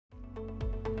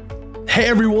Hey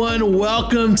everyone,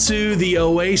 welcome to the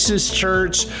Oasis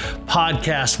Church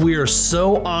podcast. We are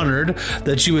so honored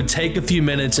that you would take a few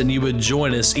minutes and you would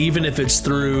join us, even if it's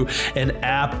through an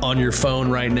app on your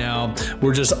phone right now.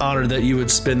 We're just honored that you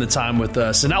would spend the time with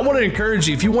us. And I want to encourage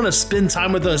you, if you want to spend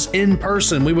time with us in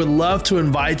person, we would love to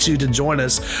invite you to join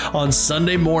us on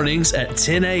Sunday mornings at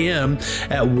 10 a.m.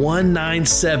 at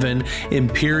 197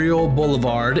 Imperial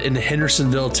Boulevard in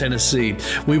Hendersonville, Tennessee.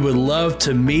 We would love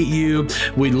to meet you.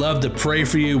 We'd love to pray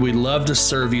for you. We'd love to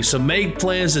serve you. So make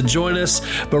plans to join us.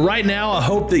 But right now, I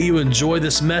hope that you enjoy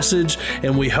this message,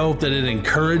 and we hope that it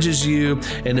encourages you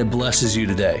and it blesses you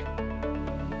today.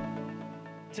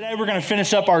 Today, we're going to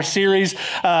finish up our series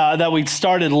that we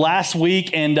started last week,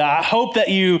 and I hope that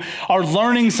you are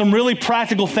learning some really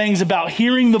practical things about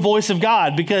hearing the voice of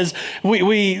God, because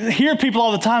we hear people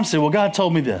all the time say, well, God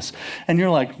told me this. And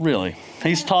you're like, really?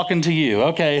 He's talking to you.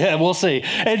 Okay, we'll see.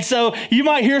 And so you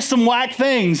might hear some whack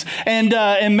things,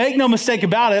 and make no mistake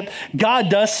about it, God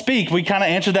does speak. We kind of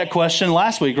answered that question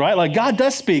last week, right? Like, God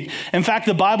does speak. In fact,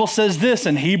 the Bible says this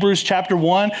in Hebrews chapter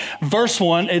 1, verse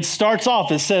 1. It starts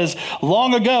off, it says,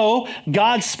 long ago,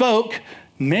 God spoke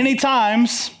many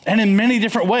times and in many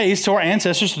different ways to our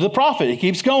ancestors through the prophet. He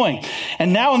keeps going.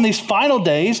 And now in these final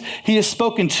days, he has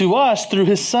spoken to us through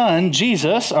his son,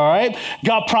 Jesus, all right?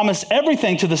 God promised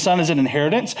everything to the son as an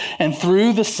inheritance, and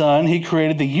through the son, he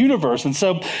created the universe. And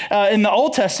so in the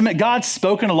Old Testament, God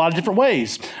spoke in a lot of different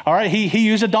ways, all right? He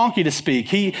used a donkey to speak.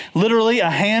 He literally, a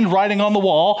hand writing on the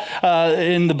wall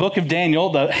in the book of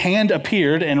Daniel, the hand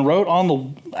appeared and wrote on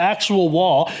the actual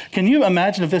wall. Can you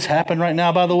imagine if this happened right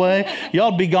now, by the way?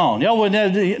 Y'all be gone. Y'all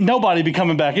wouldn't, nobody be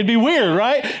coming back. It'd be weird,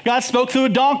 right? God spoke through a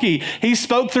donkey. He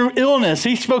spoke through illness.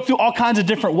 He spoke through all kinds of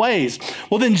different ways.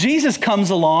 Well, then Jesus comes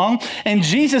along, and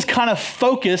Jesus kind of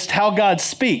focused how God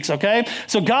speaks, okay?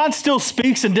 So God still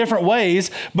speaks in different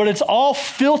ways, but it's all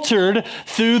filtered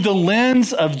through the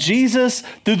lens of Jesus,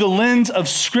 through the lens of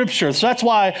Scripture. So that's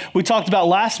why we talked about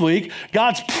last week,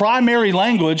 God's primary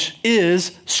language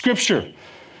is Scripture.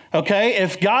 Okay,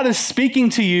 if God is speaking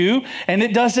to you and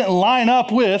it doesn't line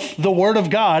up with the Word of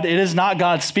God, it is not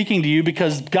God speaking to you,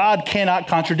 because God cannot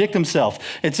contradict himself.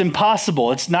 It's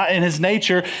impossible. It's not in his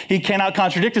nature. He cannot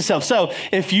contradict himself. So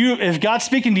if God's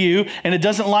speaking to you and it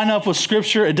doesn't line up with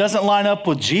Scripture, it doesn't line up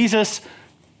with Jesus,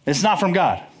 it's not from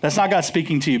God. That's not God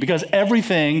speaking to you, because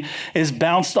everything is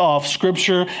bounced off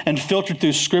Scripture and filtered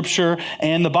through Scripture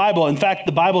and the Bible. In fact,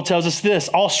 the Bible tells us this: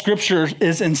 all Scripture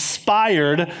is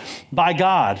inspired by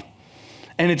God.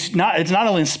 And it's not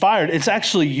only inspired, it's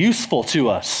actually useful to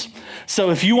us.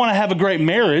 So if you want to have a great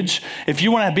marriage, if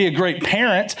you want to be a great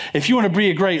parent, if you want to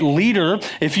be a great leader,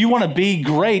 if you want to be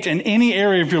great in any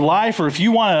area of your life, or if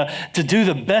you want to do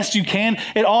the best you can,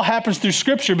 it all happens through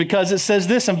Scripture, because it says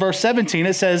this in verse 17.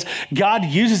 It says, God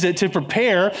uses it to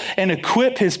prepare and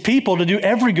equip his people to do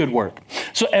every good work.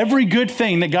 So every good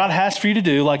thing that God has for you to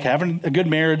do, like having a good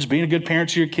marriage, being a good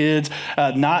parent to your kids,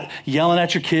 not yelling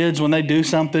at your kids when they do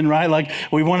something, right? Like,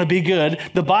 we want to be good.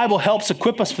 The Bible helps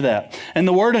equip us for that. And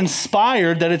the word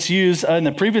inspired that it's used in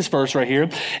the previous verse right here,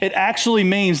 it actually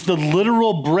means the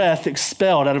literal breath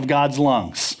expelled out of God's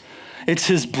lungs. It's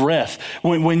his breath.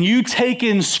 When you take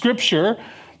in Scripture,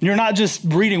 you're not just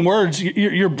reading words,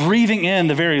 you're breathing in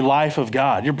the very life of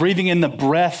God. You're breathing in the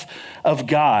breath of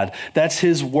God. That's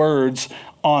his words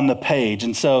on the page.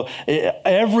 And so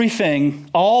everything,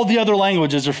 all the other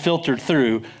languages are filtered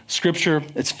through Scripture.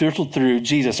 It's filtered through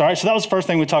Jesus. All right, so that was the first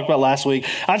thing we talked about last week.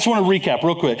 I just want to recap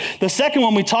real quick. The second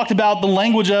one, we talked about the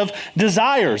language of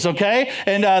desires, okay?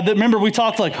 And remember, we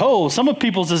talked like, some of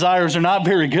people's desires are not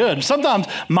very good. Sometimes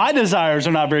my desires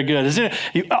are not very good.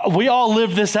 We all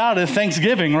live this out at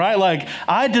Thanksgiving, right? Like,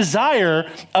 I desire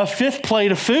a 5th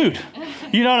plate of food.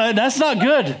 You know, that's not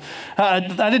good.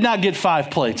 I did not get 5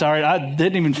 plates, all right? I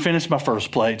didn't even finish my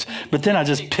first plate, but then I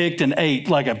just picked and ate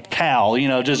like a cow,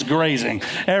 just grazing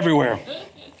everywhere.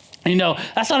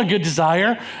 That's not a good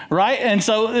desire, right? And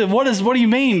so what do you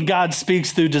mean God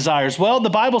speaks through desires? Well, the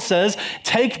Bible says,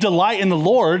 take delight in the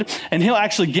Lord, and he'll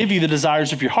actually give you the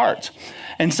desires of your heart.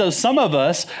 And so some of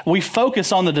us, we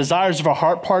focus on the desires of our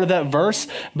heart part of that verse,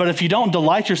 but if you don't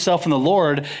delight yourself in the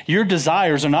Lord, your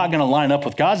desires are not going to line up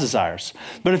with God's desires.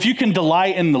 But if you can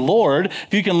delight in the Lord,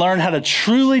 if you can learn how to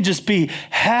truly just be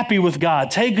happy with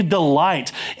God, take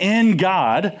delight in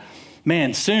God,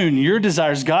 man, soon your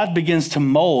desires, God begins to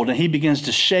mold and he begins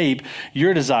to shape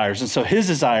your desires. And so his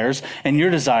desires and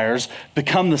your desires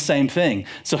become the same thing.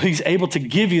 So he's able to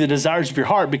give you the desires of your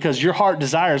heart because your heart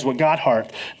desires what God's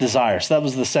heart desires. So that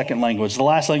was the second language. The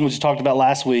last language we talked about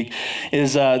last week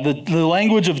is the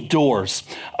language of doors.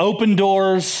 Open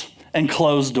doors and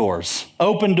closed doors.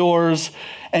 Open doors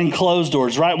and closed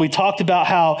doors, right? We talked about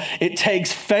how it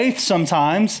takes faith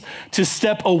sometimes to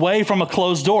step away from a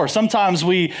closed door. Sometimes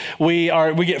we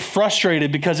get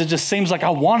frustrated because it just seems like I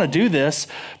want to do this,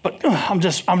 but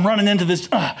I'm running into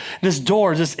this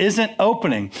door just isn't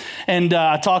opening. And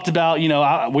I talked about,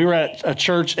 we were at a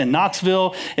church in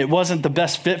Knoxville. It wasn't the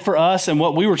best fit for us. And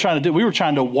what we were trying to do, we were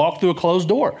trying to walk through a closed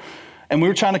door. And we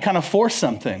were trying to kind of force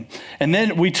something. And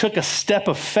then we took a step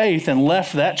of faith and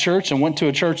left that church and went to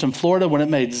a church in Florida when it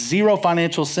made zero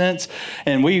financial sense.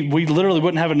 And we literally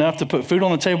wouldn't have enough to put food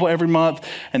on the table every month.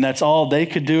 And that's all they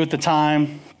could do at the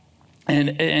time.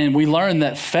 And we learned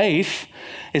that faith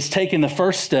is taking the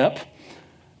first step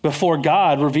before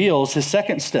God reveals his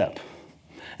second step.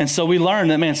 And so we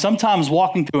learned that, man, sometimes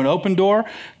walking through an open door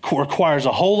requires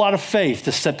a whole lot of faith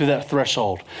to step through that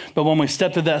threshold. But when we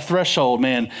step through that threshold,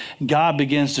 man, God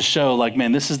begins to show like,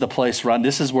 man, this is the place, right?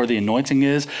 This is where the anointing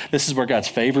is. This is where God's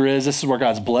favor is. This is where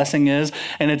God's blessing is.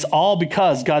 And it's all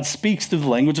because God speaks through the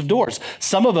language of doors.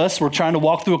 Some of us were trying to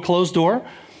walk through a closed door,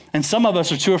 and some of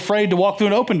us are too afraid to walk through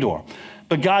an open door.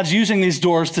 But God's using these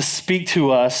doors to speak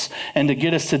to us and to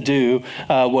get us to do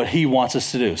what he wants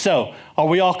us to do. So are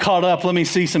we all caught up? Let me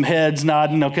see some heads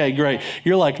nodding. Okay, great.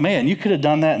 You're like, man, you could have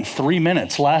done that in 3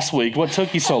 minutes last week. What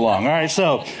took you so long? All right,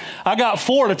 so I got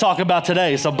 4 to talk about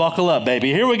today, so buckle up,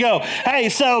 baby. Here we go. Hey,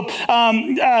 so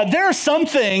there are some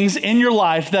things in your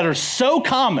life that are so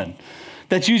common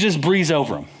that you just breeze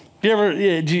over them.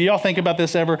 Do y'all think about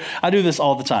this ever? I do this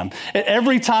all the time.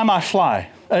 Every time I fly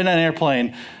in an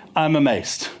airplane, I'm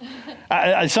amazed.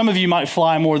 Some of you might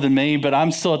fly more than me, but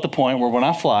I'm still at the point where when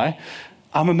I fly,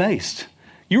 I'm amazed.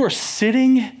 You are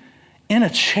sitting in a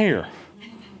chair,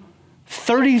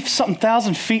 30-something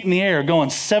thousand feet in the air, going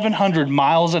 700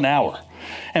 miles an hour.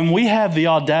 And we have the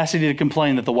audacity to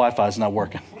complain that the Wi-Fi is not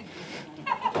working.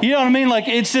 You know what I mean? Like,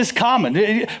 it's just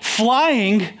common.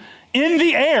 Flying in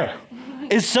the air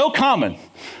is so common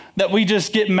that we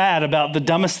just get mad about the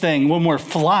dumbest thing when we're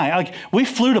flying. Like, we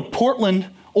flew to Portland,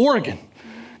 Oregon.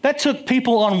 That took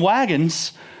people on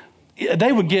wagons.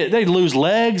 They'd lose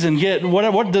legs and get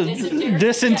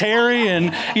dysentery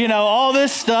and, all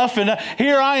this stuff. And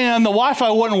here I am, the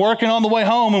Wi-Fi wasn't working on the way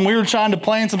home, and we were trying to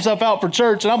plan some stuff out for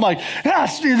church. And I'm like,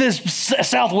 this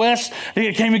Southwest,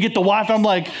 they came to get the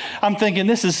Wi-Fi. I'm thinking,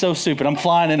 this is so stupid. I'm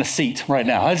flying in a seat right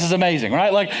now. This is amazing,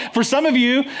 right? Like, for some of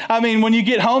you, when you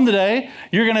get home today,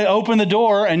 you're going to open the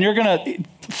door and you're going to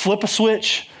flip a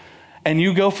switch, and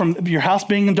you go from your house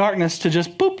being in darkness to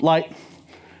just boop, light.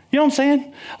 You know what I'm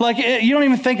saying? Like, you don't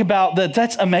even think about that.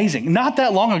 That's amazing. Not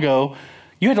that long ago,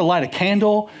 you had to light a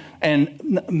candle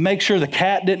and make sure the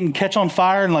cat didn't catch on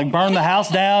fire and burn the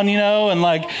house down,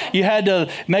 and you had to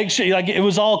make sure it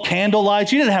was all candle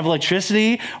lights. You didn't have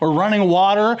electricity or running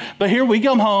water. But here we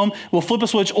come home, we'll flip a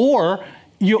switch, or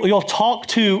you'll talk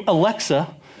to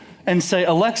Alexa and say,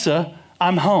 Alexa,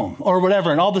 I'm home, or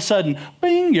whatever, and all of a sudden,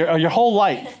 bing, your whole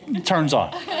light turns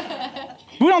on.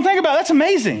 We don't think about it. That's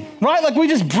amazing, right? Like, we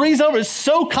just breeze over. It's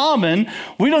so common,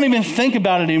 we don't even think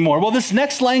about it anymore. Well, this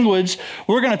next language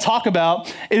we're going to talk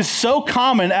about is so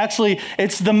common. Actually,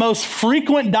 it's the most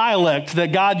frequent dialect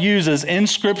that God uses in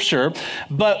Scripture,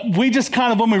 but we just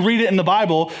kind of, when we read it in the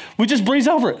Bible, we just breeze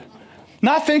over it.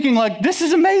 Not thinking this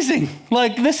is amazing.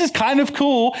 This is kind of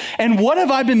cool. And what have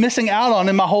I been missing out on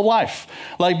in my whole life?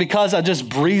 Because I just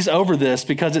breeze over this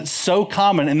because it's so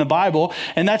common in the Bible.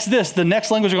 And that's this. The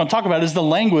next language we're going to talk about is the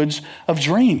language of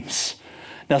dreams.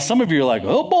 Now, some of you are like,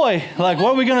 oh boy, what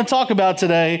are we going to talk about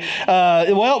today?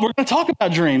 Well, we're going to talk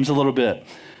about dreams a little bit.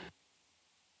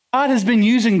 God has been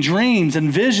using dreams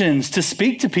and visions to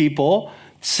speak to people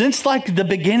since the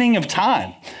beginning of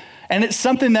time. And it's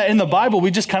something that in the Bible,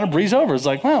 we just kind of breeze over. It's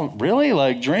like, well, really?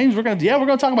 Dreams? We're going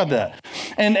to talk about that.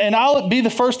 And I'll be the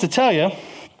first to tell you,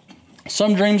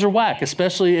 some dreams are whack,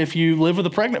 especially if you live with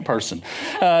a pregnant person.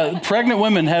 Pregnant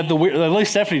women have at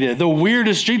least Stephanie did, the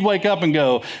weirdest. She'd wake up and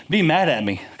go, be mad at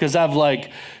me because I've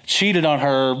cheated on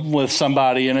her with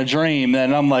somebody in a dream.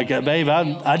 And I'm like, babe,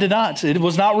 I did not. It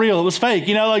was not real. It was fake.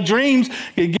 Dreams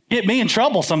get me in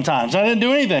trouble sometimes. I didn't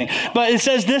do anything. But it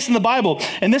says this in the Bible,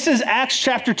 and this is Acts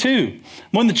chapter 2,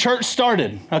 when the church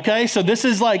started. Okay, so this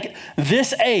is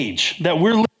this age that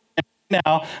we're living in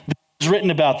now. Is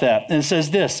written about that. And it says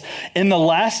this, in the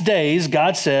last days,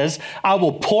 God says, I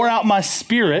will pour out my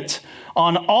Spirit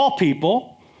on all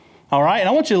people. All right, and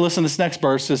I want you to listen to this next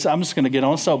verse. I'm just going to get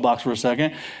on a soapbox for a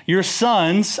second. Your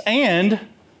sons and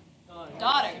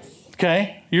daughters.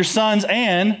 Okay, your sons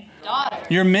and daughters.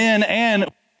 Your men and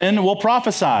women will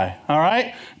prophesy. All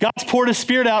right, God's poured his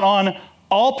Spirit out on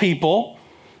all people.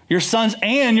 Your sons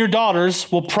and your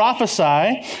daughters will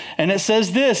prophesy. And it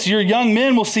says this, your young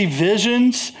men will see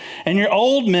visions and your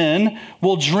old men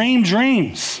will dream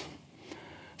dreams.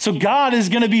 So God is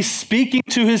going to be speaking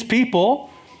to his people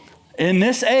in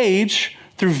this age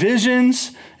through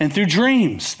visions and through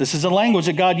dreams. This is a language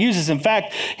that God uses. In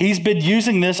fact, he's been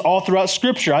using this all throughout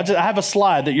Scripture. I have a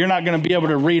slide that you're not going to be able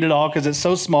to read it all because it's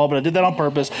so small, but I did that on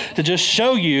purpose to just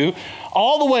show you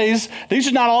all the ways. These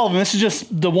are not all of them. This is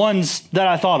just the ones that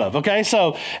I thought of, okay?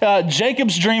 So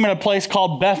Jacob's dream in a place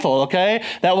called Bethel, okay?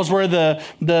 That was where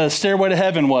the stairway to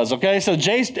heaven was, okay? So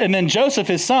and then Joseph,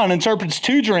 his son, interprets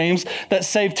two dreams that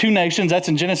saved two nations. That's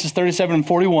in Genesis 37 and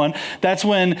 41. That's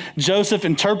when Joseph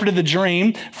interpreted the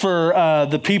dream for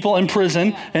the people in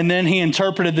prison, and then he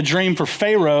interpreted the dream for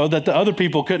Pharaoh that the other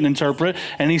people couldn't interpret,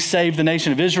 and he saved the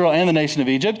nation of Israel and the nation of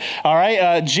Egypt. All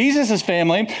right, Jesus'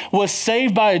 family was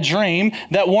saved by a dream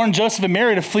that warned Joseph and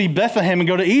Mary to flee Bethlehem and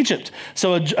go to Egypt.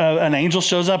 So an angel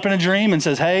shows up in a dream and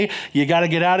says, hey, you got to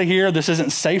get out of here. This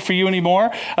isn't safe for you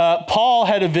anymore. Paul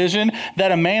had a vision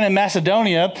that a man in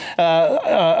Macedonia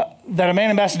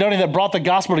that brought the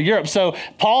gospel to Europe. So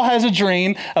Paul has a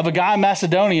dream of a guy in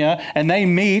Macedonia, and they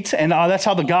meet, and that's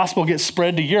how the gospel gets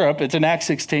spread to Europe. It's in Acts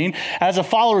 16. As a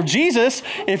follower of Jesus,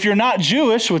 if you're not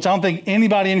Jewish, which I don't think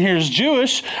anybody in here is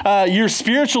Jewish, your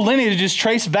spiritual lineage is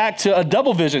traced back to a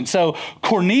double vision. So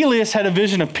Cornelius had a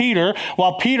vision of Peter,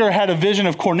 while Peter had a vision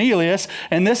of Cornelius,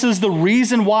 and this is the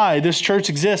reason why this church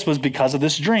exists, was because of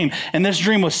this dream. And this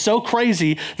dream was so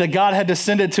crazy that God had to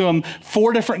send it to him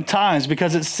 4 different times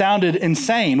because it sounded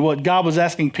insane what God was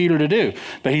asking Peter to do.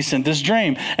 But he sent this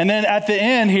dream. And then at the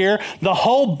end here, the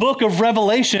whole book of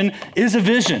Revelation is a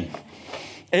vision.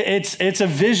 It's a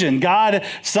vision. God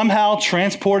somehow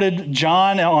transported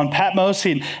John on Patmos,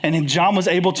 and John was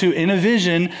able to, in a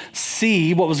vision,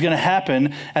 see what was going to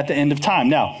happen at the end of time.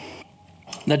 Now,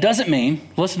 that doesn't mean,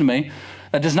 listen to me,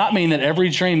 that does not mean that every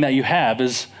dream that you have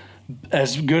is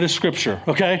as good as Scripture,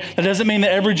 okay? That doesn't mean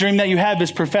that every dream that you have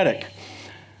is prophetic,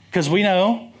 because we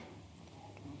know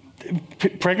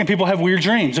pregnant people have weird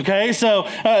dreams, okay? So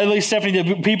at least Stephanie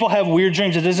did. People have weird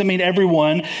dreams. It doesn't mean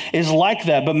everyone is like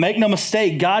that. But make no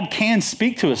mistake, God can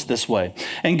speak to us this way.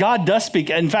 And God does speak.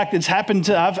 In fact, it's happened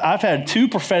to, I've had 2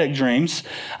 prophetic dreams,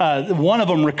 one of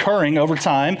them recurring over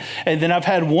time. And then I've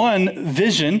had one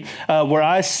vision where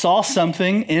I saw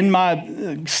something in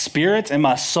my spirit and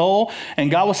my soul, and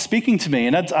God was speaking to me.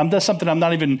 And that's something I'm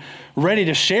not even ready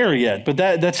to share yet. But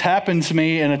that's happened to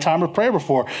me in a time of prayer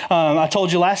before. I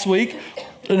told you last week,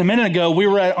 a minute ago, we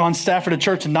were on staff at a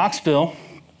church in Knoxville,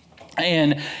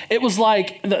 and it was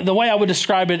like, the way I would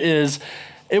describe it is,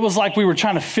 it was like we were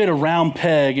trying to fit a round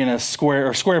peg in a square,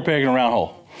 or square peg in a round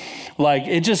hole. Like,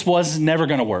 it just was never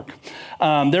going to work.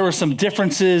 There were some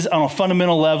differences on a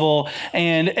fundamental level,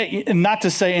 and not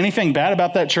to say anything bad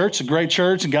about that church. It's a great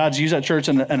church, and God's used that church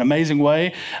in an amazing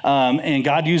way, and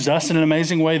God used us in an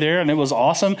amazing way there, and it was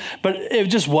awesome, but it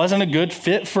just wasn't a good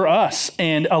fit for us,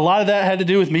 and a lot of that had to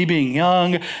do with me being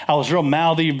young. I was real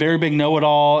mouthy, very big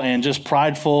know-it-all, and just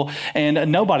prideful,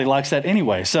 and nobody likes that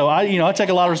anyway. So I take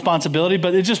a lot of responsibility,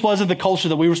 but it just wasn't the culture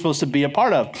that we were supposed to be a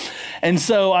part of. And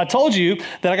so I told you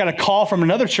that I got a call from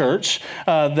another church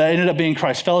that ended up being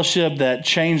Christ Fellowship that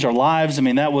changed our lives. I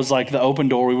mean, that was like the open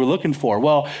door we were looking for.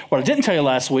 Well, what I didn't tell you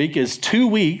last week is 2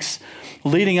 weeks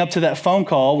leading up to that phone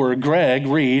call where Greg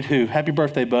Reed, who, happy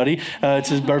birthday, buddy. It's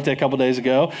his birthday a couple days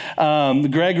ago.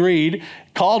 Greg Reed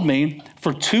called me.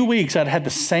 For 2 weeks, I'd had the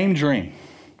same dream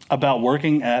about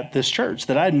working at this church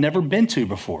that I had never been to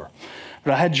before.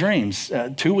 But I had dreams,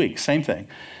 2 weeks, same thing.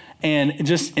 And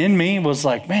just in me was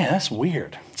like, man, that's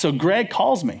weird. So Greg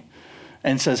calls me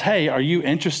and says, hey, are you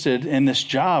interested in this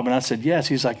job? And I said, yes.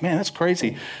 He's like, man, that's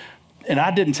crazy. And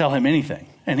I didn't tell him anything.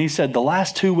 And he said, the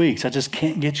last 2 weeks, I just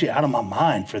can't get you out of my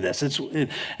mind for this.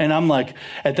 And I'm like,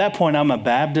 at that point, I'm a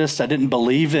Baptist. I didn't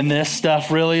believe in this stuff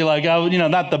really. Like,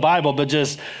 not the Bible, but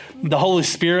just the Holy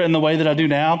Spirit in the way that I do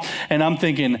now. And I'm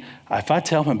thinking, if I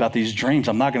tell him about these dreams,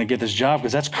 I'm not going to get this job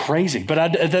because that's crazy. But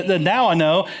now I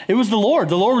know it was the Lord.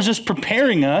 The Lord was just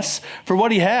preparing us for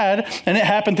what he had, and it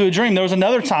happened through a dream. There was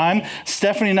another time,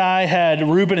 Stephanie and I had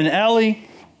Reuben and Ellie,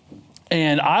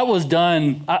 and I was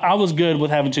done. I was good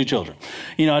with having 2 children.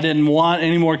 I didn't want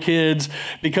any more kids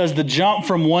because the jump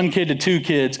from 1 kid to 2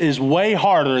 kids is way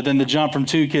harder than the jump from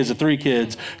 2 kids to 3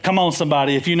 kids. Come on,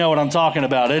 somebody, if you know what I'm talking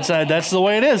about. That's the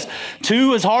way it is.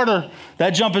 2 is harder. That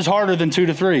jump is harder than 2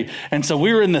 to 3. And so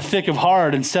we were in the thick of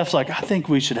hard, and Steph's like, I think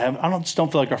we should have, just don't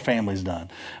feel like our family's done.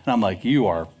 And I'm like, you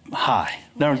are high.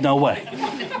 There's no way.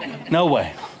 No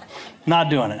way. Not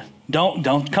doing it.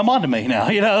 Don't come on to me now.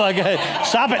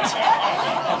 Stop it.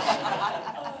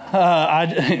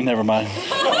 Never mind.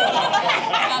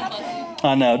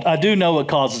 I know. I do know what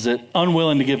causes it.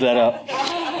 Unwilling to give that up.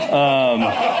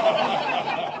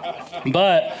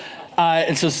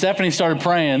 And so Stephanie started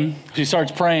praying. She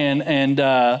starts praying,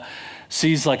 and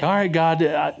she's like, all right, God,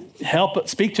 help,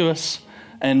 speak to us.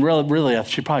 And really,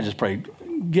 she probably just prayed,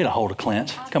 get a hold of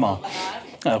Clint. Come on.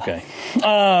 Okay.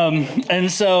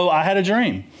 And so I had a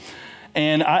dream.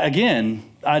 And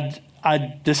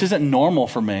this isn't normal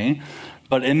for me,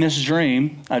 but in this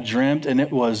dream, I dreamt, and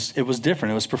it was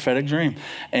different. It was a prophetic dream.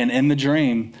 And in the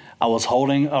dream, I was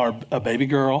holding a baby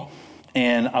girl,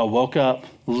 and I woke up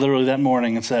literally that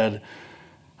morning and said,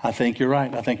 I think you're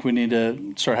right. I think we need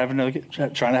to start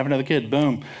trying to have another kid.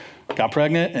 Boom. Got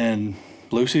pregnant, and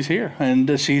Lucy's here,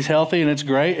 and she's healthy, and it's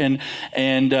great. And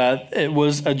it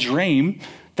was a dream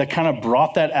that kind of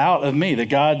brought that out of me, that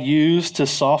God used to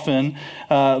soften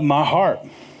my heart.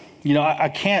 You know, I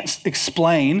can't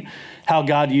explain how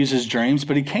God uses dreams,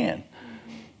 but he can.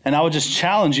 And I would just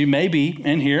challenge you, maybe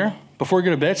in here, before you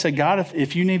go to bed, say, God,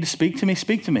 if you need to speak to me,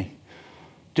 speak to me.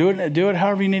 Do it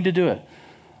however you need to do it.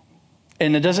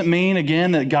 And it doesn't mean,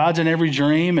 again, that God's in every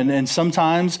dream, and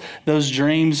sometimes those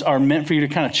dreams are meant for you to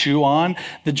kind of chew on.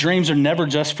 The dreams are never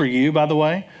just for you, by the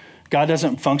way. God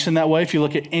doesn't function that way. If you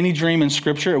look at any dream in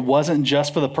Scripture, it wasn't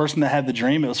just for the person that had the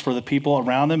dream. It was for the people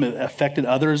around them. It affected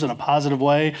others in a positive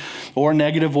way or a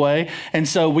negative way. And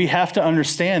so we have to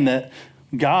understand that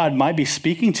God might be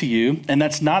speaking to you, and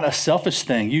that's not a selfish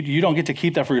thing. You don't get to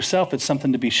keep that for yourself. It's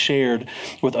something to be shared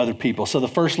with other people. So the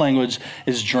first language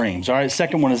is dreams. All right,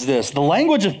 second one is this. The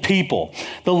language of people.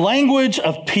 The language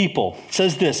of people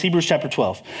says this, Hebrews chapter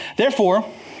 12. Therefore,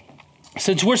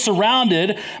 since we're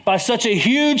surrounded by such a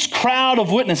huge crowd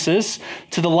of witnesses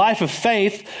to the life of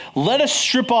faith, let us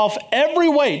strip off every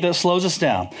weight that slows us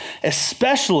down,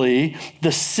 especially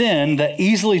the sin that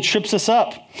easily trips us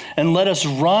up, and let us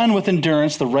run with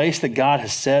endurance the race that God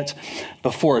has set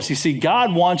before us. You see,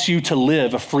 God wants you to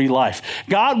live a free life.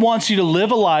 God wants you to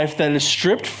live a life that is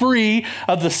stripped free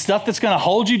of the stuff that's going to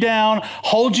hold you down,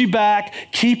 hold you back,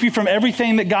 keep you from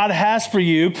everything that God has for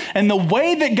you. And the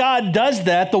way that God does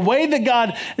that, the way that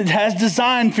God has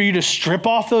designed for you to strip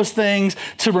off those things,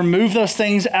 to remove those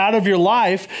things out of your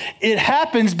life, it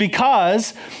happens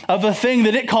because of a thing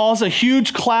that it calls a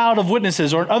huge cloud of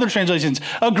witnesses, or in other translations,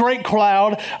 a great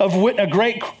crowd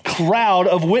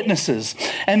of witnesses.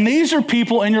 And these are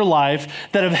people in your life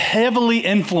that have heavily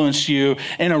influenced you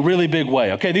in a really big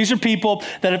way. Okay, these are people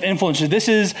that have influenced you. This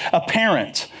is a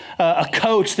parent, a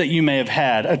coach that you may have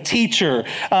had, a teacher,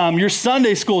 your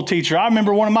Sunday school teacher. I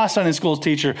remember one of my Sunday school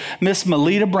teachers, Miss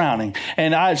Melita Browning,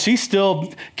 and she's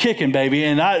still kicking, baby,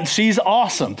 and she's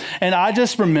awesome. And I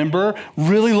just remember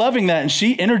really loving that. And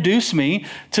she introduced me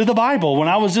to the Bible when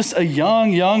I was just a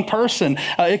young person.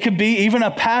 It could be even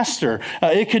a pastor.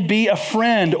 It could be a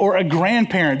friend or a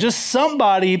grandparent, just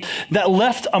somebody that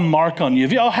left a mark on you.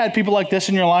 Have you all had people like this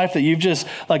in your life that you've just,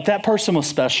 like, that person was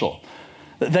special?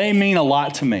 They mean a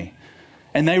lot to me,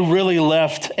 and they really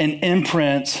left an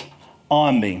imprint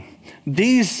on me.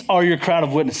 These are your crowd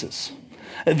of witnesses.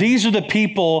 These are the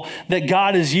people that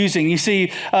God is using. You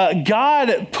see,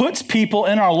 God puts people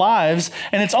in our lives,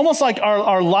 and it's almost like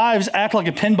our lives act like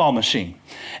a pinball machine.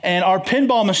 And our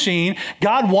pinball machine,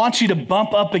 God wants you to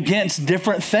bump up against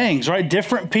different things, right?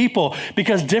 Different people,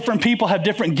 because different people have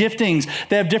different giftings.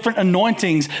 They have different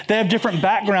anointings. They have different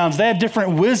backgrounds. They have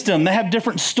different wisdom. They have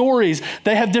different stories.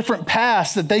 They have different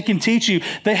paths that they can teach you.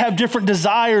 They have different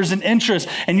desires and interests.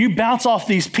 And you bounce off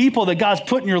these people that God's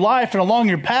put in your life and along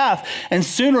your path. And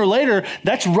sooner or later,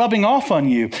 that's rubbing off on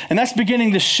you. And that's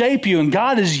beginning to shape you. And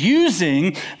God is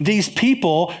using these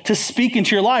people to speak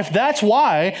into your life. That's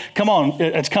why, come on,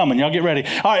 it's coming. Y'all get ready.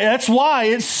 All right, that's why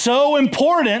it's so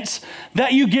important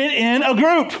that you get in a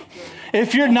group.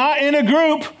 If you're not in a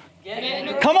group,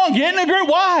 come on, get in a group.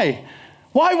 Why?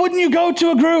 Why wouldn't you go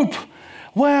to a group?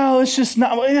 Well, it's just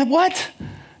not, what?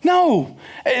 No.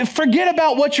 Forget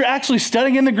about what you're actually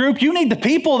studying in the group. You need the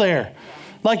people there.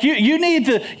 Like you need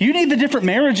the different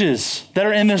marriages that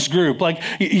are in this group. Like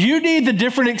you need the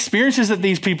different experiences that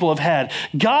these people have had.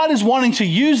 God is wanting to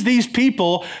use these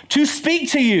people to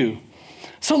speak to you.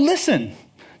 So listen,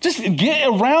 just get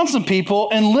around some people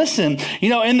and listen. You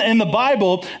know, in the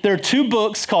Bible, there are two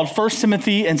books called 1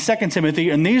 Timothy and 2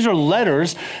 Timothy, and these are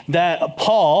letters that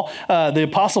Paul, the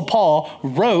Apostle Paul,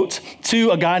 wrote to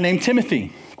a guy named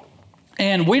Timothy.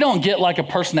 And we don't get like a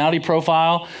personality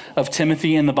profile of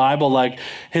Timothy in the Bible, like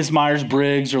his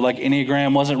Myers-Briggs or like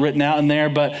Enneagram wasn't written out in there,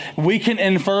 but we can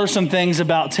infer some things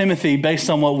about Timothy based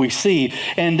on what we see.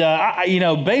 And,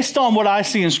 based on what I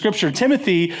see in Scripture,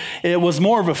 Timothy, it was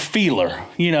more of a feeler,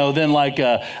 than like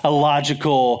a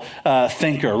logical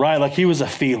thinker, right? Like he was a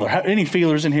feeler. Any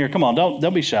feelers in here? Come on,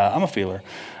 don't be shy. I'm a feeler.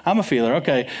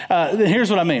 Okay. Here's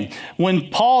what I mean. When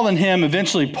Paul and him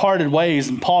eventually parted ways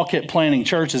and Paul kept planting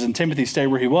churches and Timothy stayed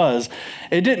where he was,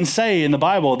 it didn't say in the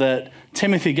Bible that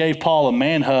Timothy gave Paul a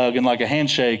man hug and like a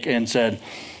handshake and said,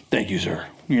 "Thank you, sir,"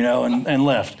 and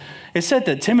left. It said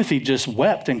that Timothy just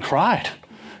wept and cried.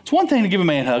 It's one thing to give a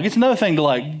man a hug. It's another thing to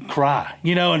like cry,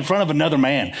 in front of another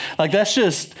man. Like that's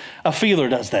just a feeler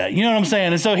does that. You know what I'm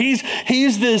saying? And so he's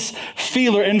this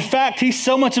feeler. In fact, he's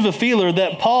so much of a feeler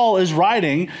that Paul is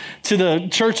writing to the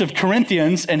church of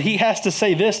Corinthians, and he has to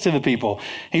say this to the people.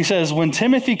 He says, when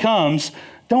Timothy comes,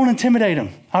 don't intimidate him.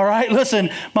 All right, listen,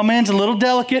 my man's a little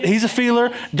delicate. He's a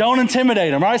feeler. Don't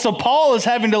intimidate him. All right, so Paul is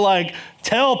having to like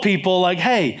tell people like,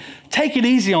 hey, take it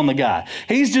easy on the guy.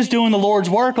 He's just doing the Lord's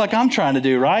work like I'm trying to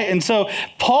do, right? And so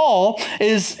Paul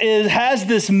has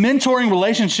this mentoring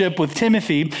relationship with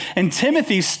Timothy, and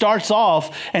Timothy starts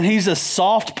off and he's a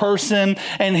soft person,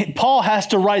 and Paul has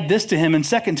to write this to him in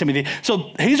 2 Timothy.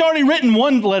 So he's already written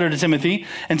one letter to Timothy,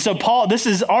 and so this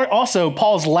is also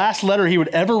Paul's last letter he would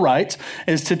ever write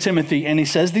is to Timothy, and he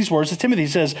says these words to Timothy. He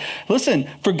says, listen,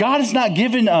 for God has not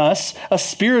given us a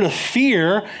spirit of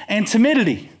fear and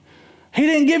timidity. He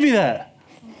didn't give you that.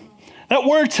 That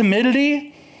word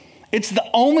timidity, it's the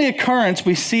only occurrence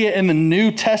we see it in the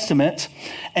New Testament,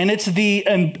 and it's the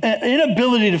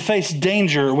inability to face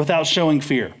danger without showing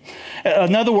fear.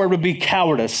 Another word would be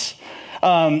cowardice.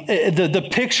 The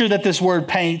picture that this word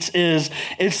paints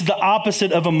it's the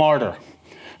opposite of a martyr.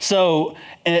 So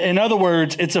in other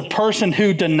words, it's a person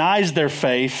who denies their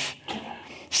faith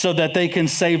so that they can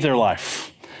save their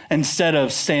life instead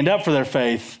of stand up for their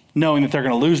faith knowing that they're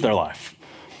going to lose their life.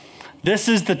 This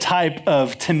is the type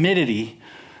of timidity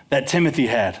that Timothy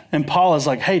had. And Paul is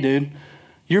like, hey, dude,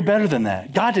 you're better than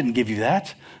that. God didn't give you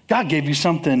that. God gave you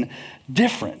something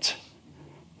different.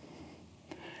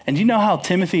 And do you know how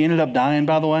Timothy ended up dying,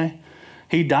 by the way?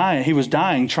 He was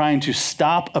dying trying to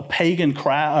stop a pagan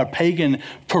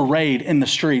parade in the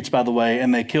streets, by the way,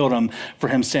 and they killed him for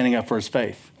him standing up for his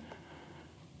faith.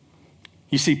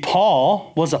 You see,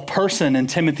 Paul was a person in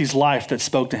Timothy's life that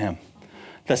spoke to him,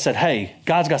 that said, hey,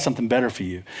 God's got something better for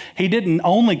you. He didn't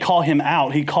only call him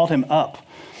out, he called him up.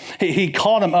 He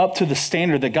called him up to the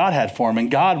standard that God had for him. And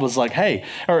God was like, hey,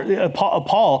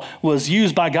 Paul was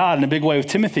used by God in a big way with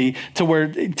Timothy to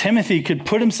where Timothy could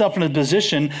put himself in a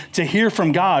position to hear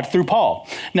from God through Paul.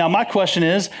 Now, my question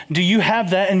is, do you have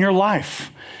that in your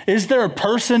life? Is there a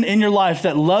person in your life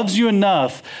that loves you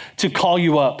enough to call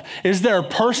you up? Is there a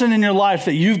person in your life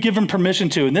that you've given permission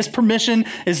to? And this permission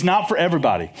is not for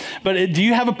everybody. But do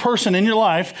you have a person in your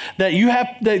life that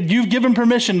you've given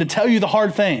permission to tell you the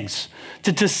hard things,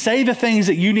 to say the things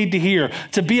that you need to hear,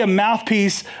 to be a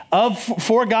mouthpiece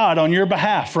for God on your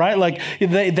behalf, right? Like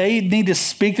they need to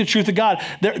speak the truth of God.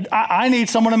 I need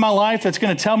someone in my life that's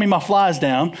going to tell me my fly's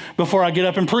down before I get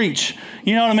up and preach.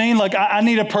 You know what I mean? Like I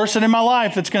need a person in my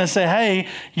life that's going to say, hey,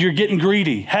 you're getting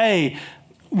greedy. Hey,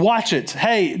 watch it.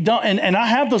 Hey, don't. And I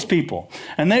have those people,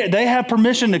 and they have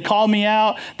permission to call me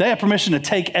out. They have permission to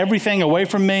take everything away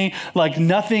from me. Like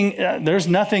nothing, there's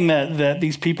nothing that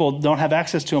these people don't have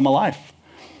access to in my life.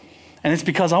 And it's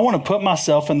because I want to put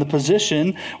myself in the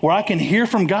position where I can hear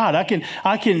from God.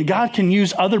 God can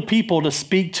use other people to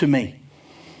speak to me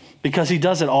because he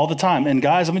does it all the time. And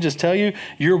guys, let me just tell you,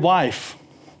 your wife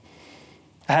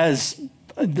has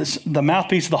the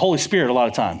mouthpiece of the Holy Spirit a lot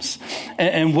of times,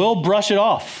 and we'll brush it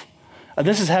off.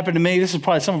 This has happened to me. This is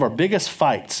probably some of our biggest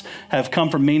fights have come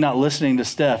from me not listening to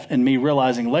Steph and me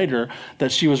realizing later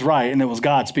that she was right and it was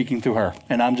God speaking through her.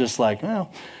 And I'm just like,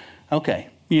 well, okay.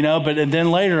 But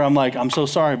then later I'm like, I'm so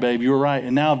sorry, babe, you were right.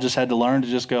 And now I've just had to learn to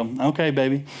just go, okay,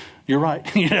 baby, you're right.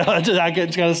 I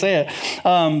just got to say it.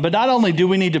 But not only do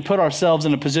we need to put ourselves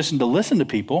in a position to listen to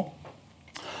people,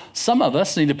 some of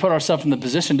us need to put ourselves in the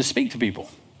position to speak to people.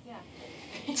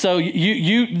 Yeah. So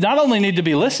you not only need to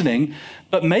be listening,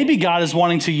 but maybe God is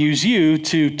wanting to use you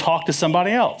to talk to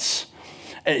somebody else.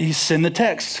 You send the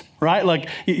text, right? Like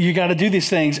you got to do these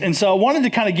things. And so I wanted to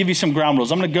kind of give you some ground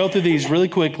rules. I'm going to go through these really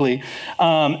quickly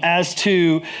as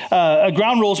to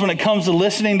ground rules when it comes to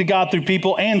listening to God through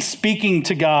people and speaking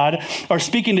to God or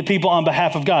speaking to people on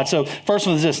behalf of God. So first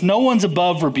one is this: no one's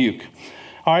above rebuke.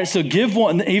 All right, so give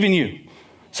one, even you.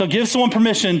 So give someone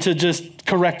permission to just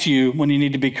correct you when you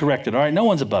need to be corrected. All right, no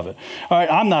one's above it. All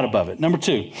right, I'm not above it. Number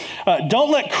 2,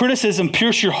 don't let criticism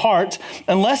pierce your heart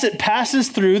unless it passes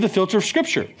through the filter of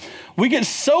Scripture. We get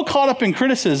so caught up in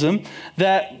criticism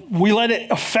that we let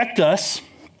it affect us,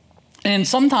 and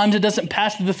sometimes it doesn't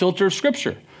pass through the filter of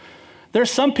Scripture.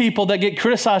 There's some people that get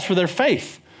criticized for their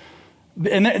faith.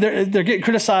 And they're getting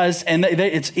criticized, and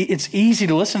it's easy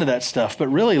to listen to that stuff. But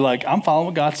really, like, I'm following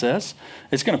what God says.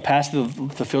 It's going to pass through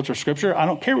the filter of Scripture. I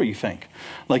don't care what you think.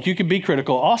 Like, you can be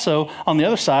critical. Also, on the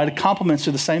other side, compliments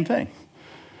are the same thing.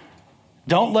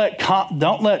 Don't let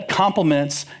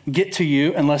compliments get to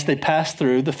you unless they pass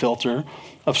through the filter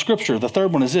of Scripture. The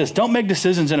third one is this: don't make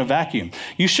decisions in a vacuum.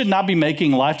 You should not be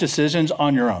making life decisions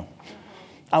on your own.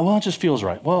 Well, it just feels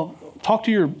right. Well, talk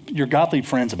to your godly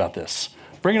friends about this.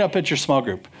 Bring it up at your small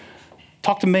group.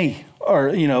 Talk to me,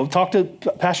 or, talk to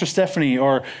Pastor Stephanie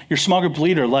or your small group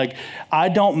leader. Like, I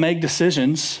don't make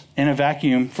decisions in a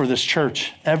vacuum for this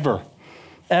church, ever.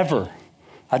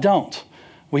 I don't.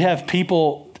 We have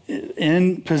people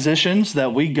in positions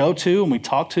that we go to and we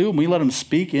talk to and we let them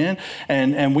speak in,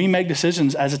 and we make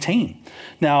decisions as a team.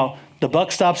 Now, the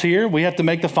buck stops here. We have to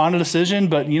make the final decision,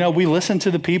 but we listen to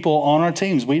the people on our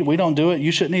teams. We don't do it.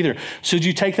 You shouldn't either. Should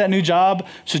you take that new job?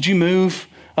 Should you move?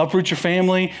 Uproot your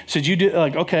family? Should you do,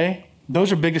 okay,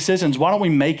 those are big decisions. Why don't we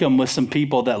make them with some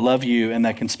people that love you and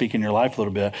that can speak in your life a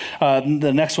little bit?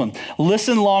 The next one,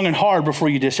 listen long and hard before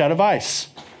you dish out advice.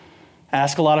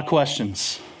 Ask a lot of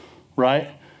questions, right?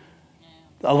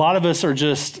 A lot of us are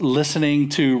just listening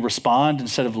to respond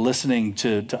instead of listening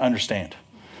to understand.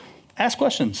 Ask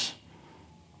questions.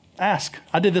 Ask.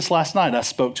 I did this last night. I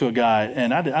spoke to a guy,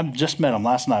 and I just met him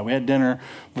last night. We had dinner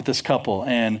with this couple,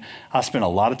 and I spent a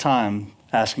lot of time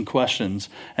asking questions,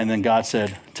 and then God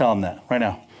said, tell him that right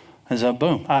now. And so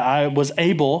boom, I was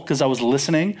able, because I was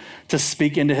listening, to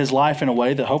speak into his life in a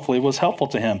way that hopefully was helpful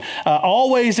to him.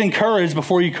 Always encourage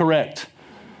before you correct.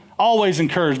 Always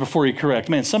encourage before you correct.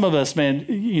 Man, some of us,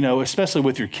 especially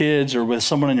with your kids or with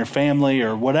someone in your family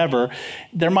or whatever,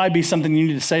 there might be something you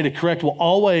need to say to correct. Well,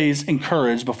 always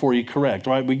encourage before you correct,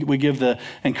 right? We give the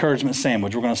encouragement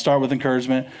sandwich. We're going to start with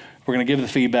encouragement. We're going to give the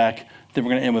feedback. Then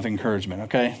we're going to end with encouragement,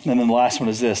 okay? And then the last one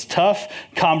is this: tough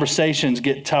conversations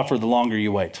get tougher the longer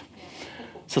you wait.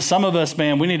 So some of us,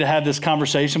 man, we need to have this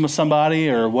conversation with somebody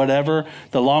or whatever.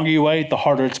 The longer you wait, the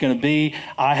harder it's going to be.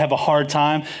 I have a hard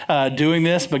time doing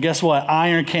this, but guess what?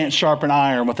 Iron can't sharpen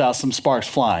iron without some sparks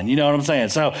flying. You know what I'm saying?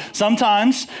 So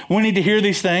sometimes we need to hear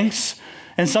these things,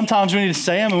 and sometimes we need to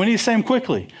say them, and we need to say them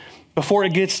quickly before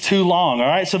it gets too long, all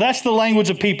right? So that's the language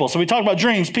of people. So we talked about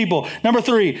dreams, people. Number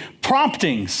 3,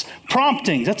 promptings.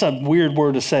 Promptings, that's a weird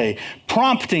word to say.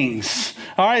 Promptings,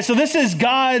 all right? So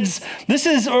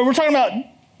we're talking about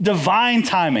divine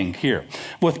timing here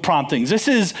with promptings. This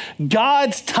is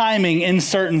God's timing in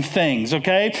certain things,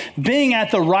 okay? Being at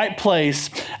the right place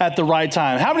at the right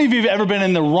time. How many of you have ever been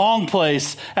in the wrong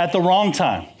place at the wrong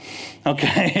time?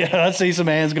 Okay, I see some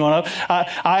hands going up.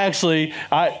 I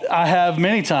have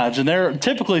many times, and there are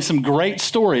typically some great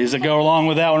stories that go along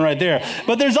with that one right there.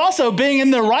 But there's also being in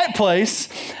the right place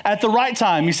at the right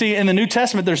time. You see, in the New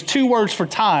Testament, there's 2 words for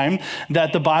time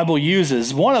that the Bible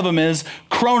uses. One of them is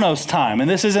Chronos time, and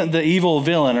this isn't the evil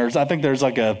villain, or I think there's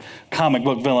like a comic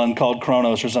book villain called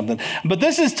Chronos or something. But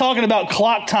this is talking about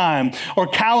clock time or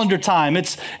calendar time.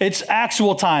 It's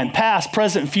actual time, past,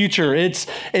 present, future. It's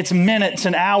minutes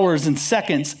and hours and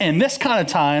seconds. And this kind of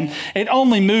time, it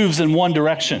only moves in one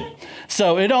direction.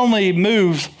 So it only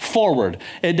moves forward.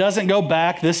 It doesn't go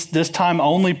back. This time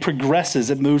only progresses.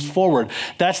 It moves forward.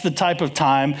 That's the type of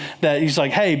time that he's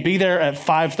like, hey, be there at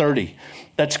 5:30.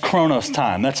 That's Chronos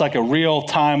time. That's like a real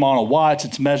time on a watch.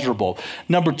 It's measurable.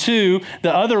 Number 2,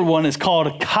 the other one is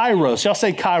called Kairos. Y'all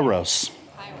say Kairos.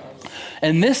 Kairos.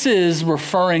 And this is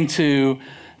referring to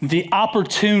the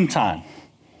opportune time.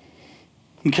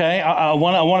 Okay, I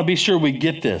want to be sure we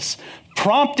get this.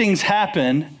 Promptings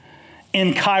happen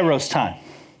in Kairos time.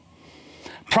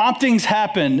 Promptings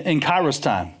happen in Kairos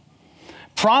time.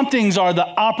 Promptings are the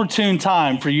opportune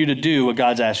time for you to do what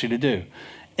God's asked you to do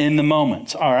in the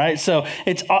moment, all right? So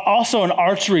it's also an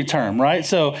archery term, right?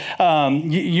 So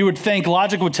you would think,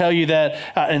 logic would tell you that,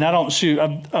 and I don't shoot,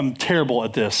 I'm terrible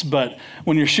at this, but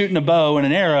when you're shooting a bow and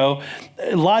an arrow,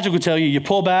 logic would tell you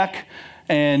pull back,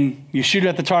 and you shoot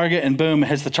at the target and boom, it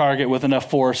hits the target with enough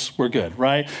force, we're good,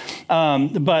 right?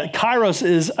 But kairos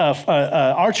is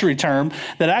a archery term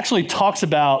that actually talks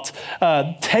about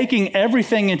taking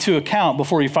everything into account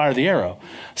before you fire the arrow.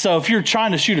 So if you're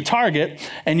trying to shoot a target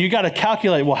and you got to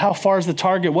calculate, well, how far is the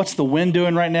target? What's the wind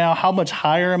doing right now? How much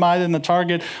higher am I than the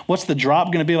target? What's the drop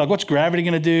going to be like? What's gravity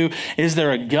going to do? Is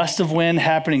there a gust of wind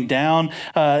happening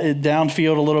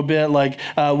downfield a little bit? Like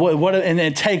and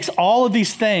it takes all of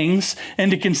these things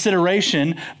into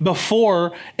consideration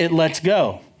before it lets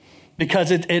go, because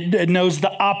it knows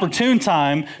the opportune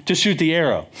time to shoot the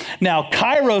arrow. Now,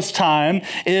 kairos time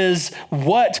is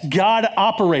what God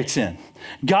operates in.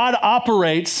 God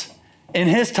operates in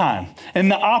his time, in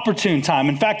the opportune time.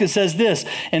 In fact, it says this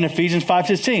in Ephesians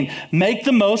 5:16, make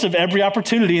the most of every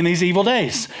opportunity in these evil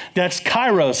days. That's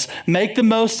kairos. Make the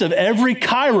most of every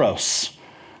kairos,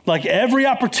 like every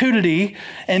opportunity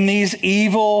in these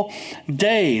evil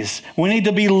days. We need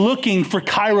to be looking for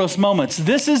kairos moments.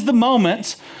 This is the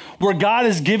moment where God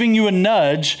is giving you a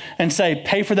nudge and say,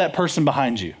 pay for that person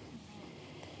behind you.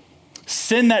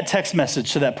 Send that text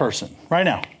message to that person right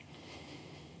now.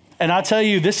 And I tell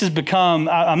you, this has become,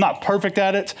 I'm not perfect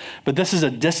at it, but this is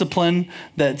a discipline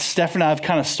that Steph and I have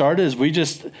kind of started, is we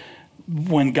just,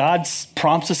 when God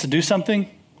prompts us to do something,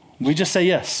 we just say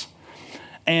yes.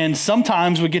 And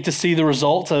sometimes we get to see the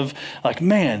result of like,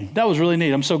 man, that was really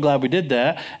neat. I'm so glad we did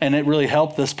that. And it really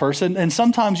helped this person. And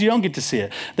sometimes you don't get to see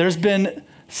it. There's been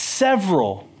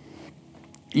several,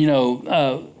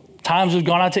 times we've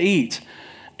gone out to eat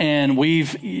and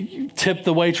we've tipped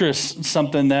the waitress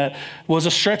something that was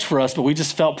a stretch for us, but we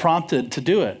just felt prompted to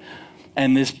do it.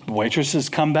 And this waitress has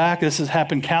come back. This has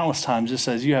happened countless times. Just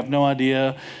says, you have no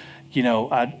idea,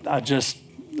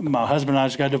 my husband and I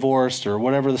just got divorced, or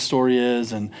whatever the story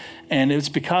is. And it's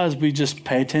because we just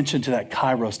pay attention to that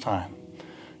kairos time,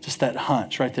 just that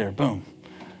hunch right there, boom.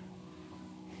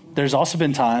 There's also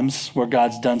been times where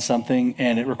God's done something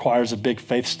and it requires a big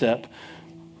faith step,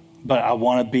 but I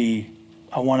want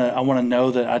to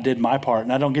know that I did my part,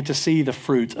 and I don't get to see the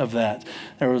fruit of that.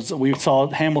 We saw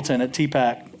Hamilton at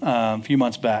TPAC a few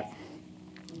months back,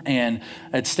 and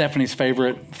it's Stephanie's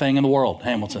favorite thing in the world,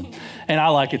 Hamilton. And I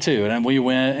like it too. And we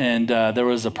went, and there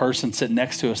was a person sitting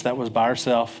next to us that was by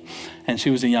herself, and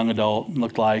she was a young adult,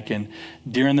 looked like. And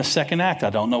during the second act, I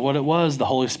don't know what it was, the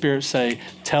Holy Spirit say,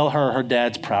 tell her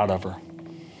dad's proud of her.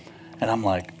 And I'm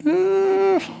like,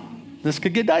 this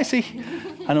could get dicey.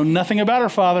 I know nothing about her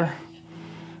father.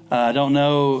 I don't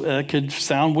know, it could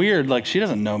sound weird, like she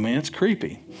doesn't know me, it's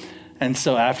creepy. And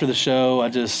so after the show, I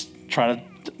just try to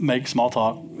make small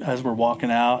talk as we're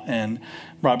walking out. And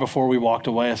right before we walked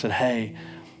away, I said, hey,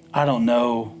 I don't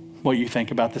know what you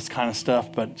think about this kind of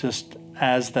stuff, but just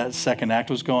as that second act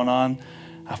was going on,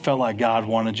 I felt like God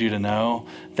wanted you to know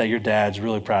that your dad's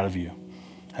really proud of you.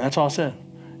 And that's all I said.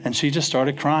 And she just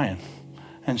started crying.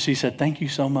 And she said, thank you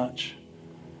so much.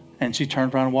 And she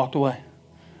turned around and walked away.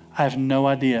 I have no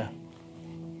idea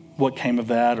what came of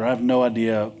that, or I have no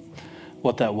idea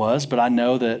what that was, but I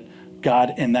know that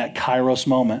God in that kairos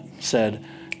moment said,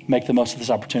 make the most of this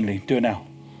opportunity. Do it now.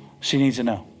 She needs to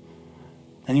know.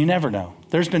 And you never know.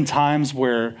 There's been times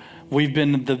where we've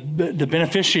been the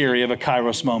beneficiary of a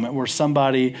kairos moment, where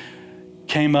somebody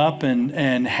came up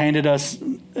and handed us,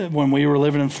 when we were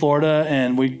living in Florida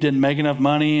and we didn't make enough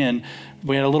money and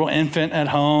we had a little infant at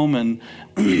home, and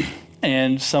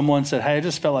and someone said, hey, I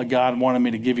just felt like God wanted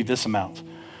me to give you this amount.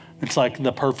 It's like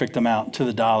the perfect amount to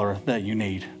the dollar that you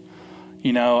need.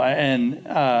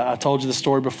 I told you the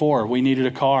story before. We needed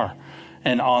a car.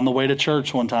 And on the way to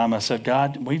church one time, I said,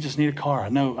 God, we just need a car. I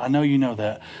know you know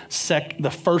that.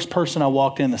 The first person I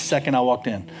walked in, the second I walked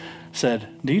in, said,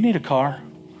 do you need a car?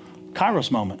 Kairos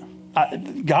moment.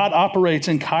 God operates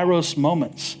in Kairos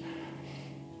moments.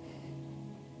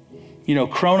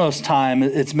 Chronos time,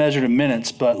 it's measured in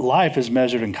minutes, but life is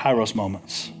measured in Kairos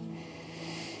moments.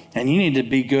 And you need to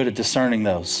be good at discerning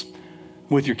those.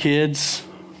 With your kids,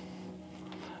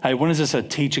 hey, when is this a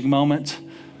teaching moment?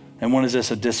 And when is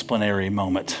this a disciplinary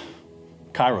moment?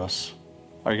 Kairos.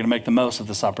 Are you going to make the most of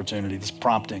this opportunity, this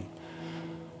prompting?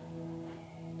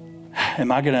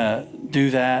 Am I going to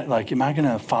do that? Like, am I going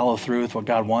to follow through with what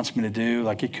God wants me to do?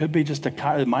 Like, it could be just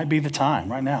it might be the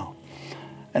time right now.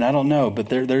 And I don't know, but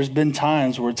there's been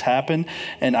times where it's happened.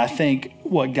 And I think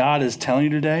what God is telling you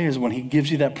today is, when he gives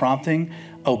you that prompting,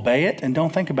 obey it and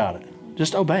don't think about it.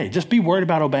 Just obey. Just be worried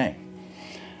about obeying.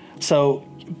 So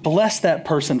bless that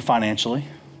person financially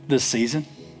this season.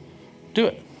 Do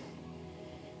it.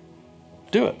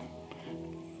 Do it.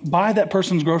 Buy that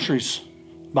person's groceries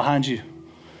behind you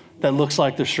that looks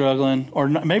like they're struggling, or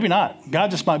maybe not.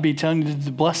 God just might be telling you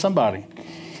to bless somebody.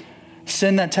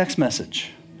 send that text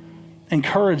message.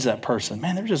 Encourage that person.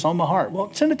 Man, they're just on my heart.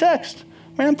 Well, send a text.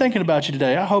 Man, I'm thinking about you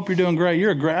today. I hope you're doing great.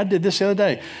 I did this the other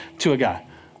day to a guy.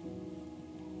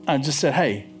 I just said,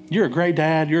 hey, you're a great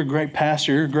dad. You're a great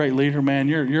pastor. You're a great leader, man.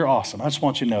 You're awesome. I just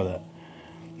want you to know that.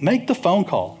 Make the phone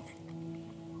call.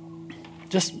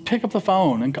 Just pick up the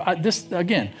phone. And this,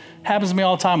 again, happens to me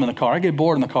all the time in the car. I get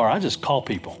bored in the car. I just call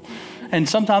people. And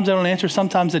sometimes they don't answer.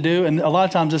 Sometimes they do. And a lot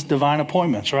of times it's divine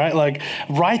appointments, right? Like,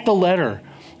 write the letter.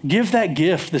 Give that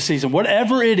gift this season.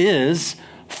 Whatever it is,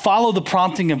 follow the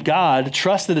prompting of God.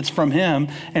 Trust that it's from him.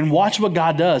 And watch what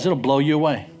God does. It'll blow you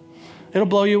away. It'll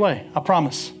blow you away. I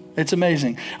promise. It's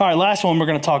amazing. All right, last one we're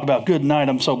going to talk about. Good night.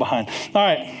 I'm so behind. All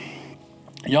right.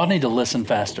 Y'all need to listen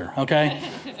faster, okay?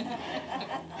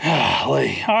 All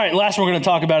right, last one we're going to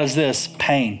talk about is this,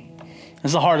 pain. This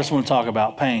is the hardest one to talk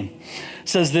about, pain. It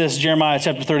says this, Jeremiah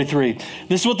chapter 33.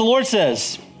 This is what the Lord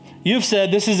says. You've said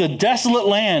this is a desolate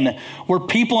land where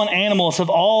people and animals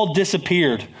have all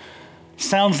disappeared.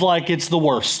 Sounds like it's the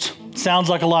worst. Sounds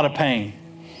like a lot of pain.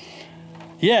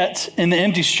 Yet, in the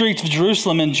empty streets of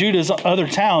Jerusalem and Judah's other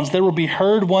towns, there will be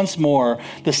heard once more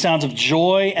the sounds of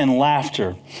joy and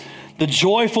laughter. The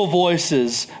joyful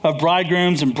voices of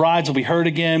bridegrooms and brides will be heard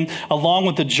again, along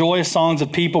with the joyous songs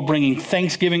of people bringing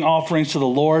thanksgiving offerings to the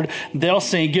Lord. They'll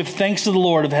sing, give thanks to the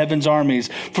Lord of heaven's armies,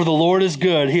 for the Lord is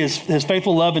good. His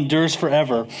faithful love endures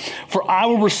forever. For I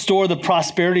will restore the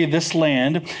prosperity of this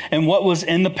land and what was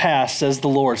in the past, says the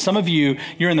Lord. Some of you,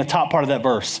 you're in the top part of that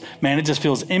verse. Man, it just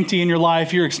feels empty in your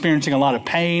life. You're experiencing a lot of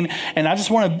pain. And I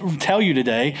just want to tell you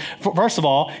today, first of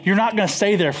all, you're not going to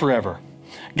stay there forever.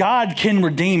 God can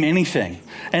redeem anything,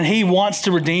 and he wants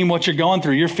to redeem what you're going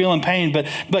through. You're feeling pain, but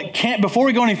before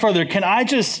we go any further, can I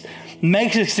just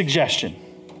make a suggestion?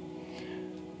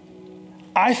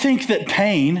 I think that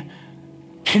pain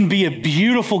can be a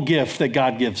beautiful gift that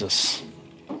God gives us,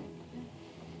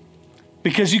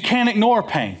 because you can't ignore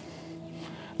pain.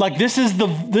 Like this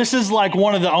is like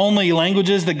one of the only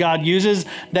languages that God uses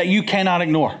that you cannot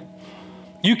ignore.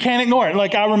 You can't ignore it.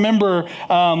 Like I remember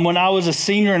when I was a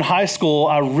senior in high school,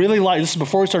 this is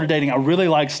before we started dating, I really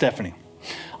liked Stephanie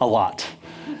a lot.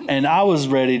 And I was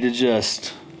ready to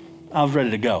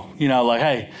go. You know, like,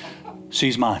 hey,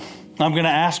 she's mine. I'm going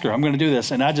to ask her. I'm going to do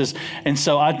this. And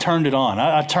so I turned it on.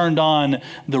 I turned on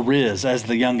the Riz, as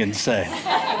the youngins say.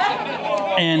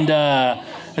 And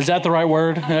is that the right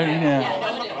word?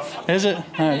 Yeah. Is it? All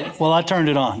right. Well, I turned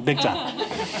it on big time.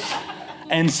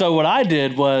 And so what I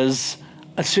did was,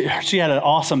 she had an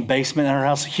awesome basement in her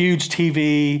house, huge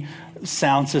TV,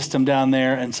 sound system down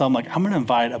there. And so I'm like, I'm going to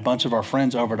invite a bunch of our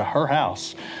friends over to her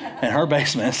house and her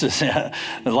basement. It's just a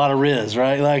lot of Riz,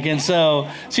 right? Like, and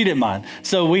so she didn't mind.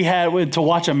 So we had to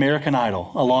watch American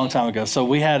Idol a long time ago. So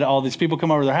we had all these people come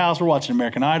over to their house. We're watching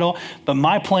American Idol. But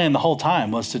my plan the whole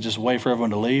time was to just wait for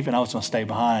everyone to leave. And I was going to stay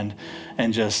behind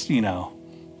and just,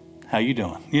 how you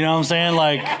doing? You know what I'm saying?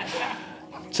 Like,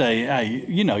 say, hey,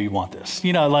 you want this.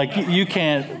 Like you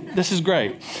can't, this is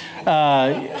great.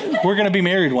 We're going to be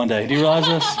married one day. Do you realize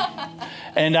this?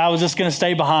 And I was just going to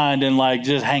stay behind and like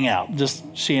just hang out, just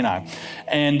she and I.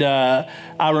 And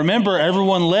I remember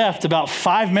everyone left about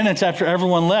 5 minutes after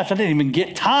everyone left. I didn't even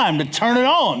get time to turn it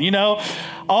on,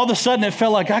 All of a sudden it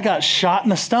felt like I got shot in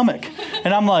the stomach.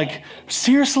 And I'm like,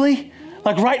 seriously?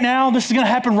 Like right now, this is going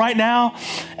to happen right now.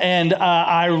 And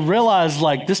I realized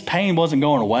like this pain wasn't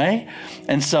going away.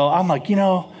 And so I'm like,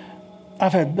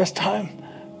 I've had the best time.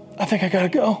 I think I got to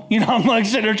go. I'm like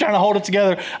sitting there trying to hold it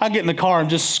together. I get in the car. I'm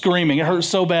just screaming. It hurts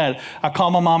so bad. I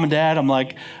call my mom and dad. I'm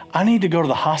like, I need to go to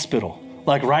the hospital.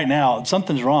 Like right now,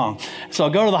 something's wrong. So I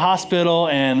go to the hospital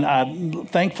and I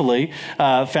thankfully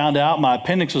found out my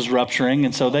appendix was rupturing.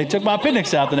 And so they took my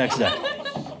appendix out the next day.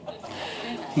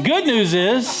 Good news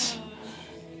is,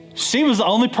 she was the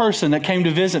only person that came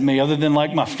to visit me other than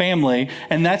like my family.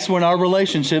 And that's when our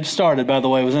relationship started, by the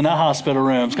way, was in that hospital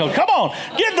room. So come on,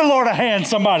 give the Lord a hand,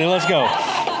 somebody. Let's go.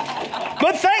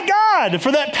 But thank God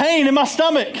for that pain in my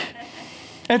stomach.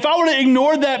 If I would have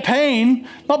ignored that pain,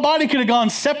 my body could have gone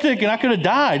septic and I could have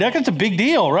died. That's a big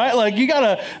deal, right? Like you got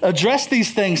to address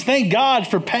these things. Thank God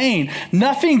for pain.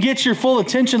 Nothing gets your full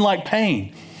attention like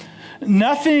pain.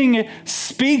 Nothing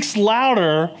speaks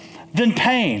louder than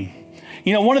pain.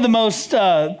 One of the most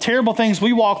terrible things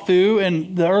we walked through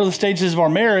in the early stages of our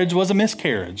marriage was a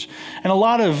miscarriage. And a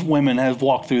lot of women have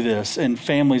walked through this and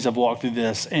families have walked through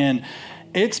this. And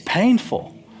it's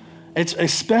painful. It's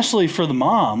especially for the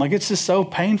mom. Like it's just so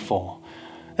painful.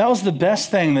 That was the best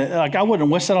thing I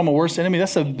wouldn't wish that on my worst enemy.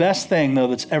 That's the best thing though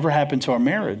that's ever happened to our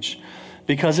marriage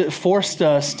because it forced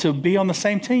us to be on the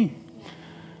same team.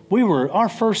 our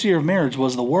first year of marriage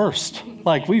was the worst.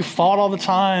 Like, we fought all the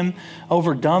time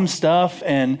over dumb stuff.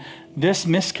 And this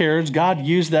miscarriage, God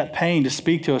used that pain to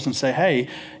speak to us and say, hey,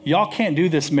 y'all can't do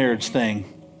this marriage thing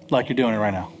like you're doing it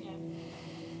right now.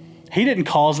 He didn't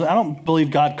cause it. I don't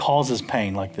believe God causes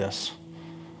pain like this,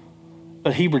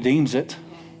 but he redeems it.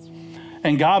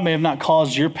 And God may have not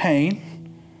caused your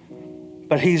pain,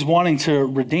 but he's wanting to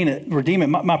redeem it.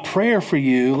 My prayer for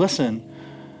you, listen,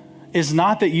 is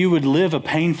not that you would live a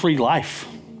pain-free life.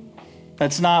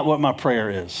 That's not what my prayer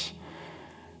is.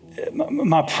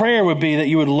 My prayer would be that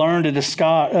you would learn to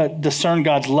discern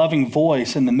God's loving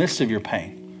voice in the midst of your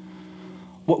pain.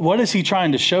 What is he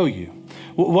trying to show you?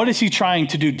 What is he trying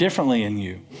to do differently in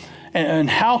you? And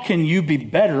how can you be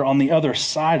better on the other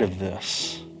side of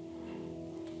this?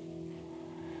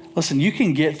 Listen, you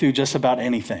can get through just about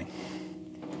anything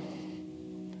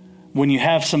when you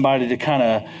have somebody to kind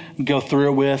of go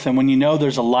through it with, and when you know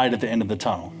there's a light at the end of the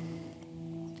tunnel.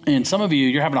 And some of you,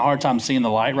 you're having a hard time seeing the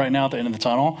light right now at the end of the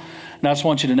tunnel. And I just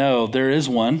want you to know there is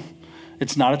one.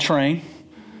 It's not a train.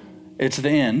 It's the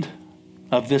end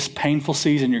of this painful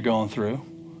season you're going through.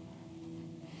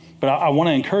 But I want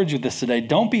to encourage you with this today.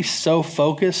 Don't be so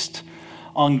focused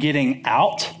on getting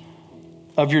out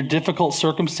of your difficult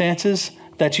circumstances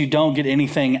that you don't get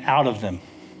anything out of them.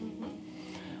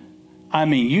 I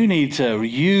mean, you need to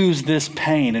use this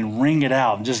pain and wring it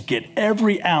out and just get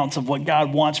every ounce of what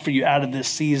God wants for you out of this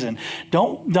season.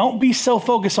 Don't be so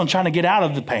focused on trying to get out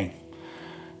of the pain,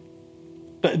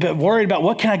 but worried about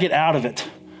what can I get out of it?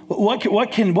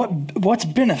 What's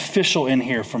beneficial in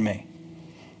here for me?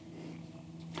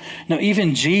 Now,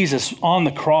 even Jesus on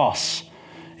the cross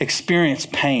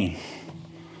experienced pain.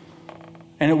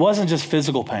 And it wasn't just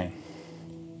physical pain.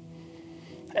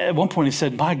 At one point he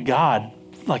said, my God,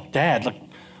 like, Dad, like,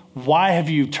 why have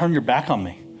you turned your back on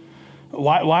me?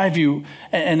 Why have you?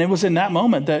 And it was in that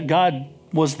moment that God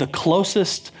was the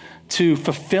closest to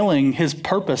fulfilling his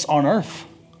purpose on earth.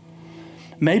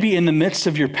 Maybe in the midst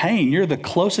of your pain, you're the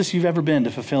closest you've ever been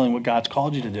to fulfilling what God's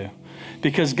called you to do.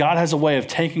 Because God has a way of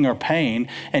taking our pain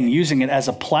and using it as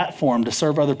a platform to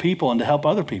serve other people and to help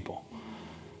other people.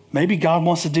 Maybe God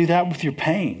wants to do that with your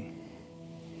pain.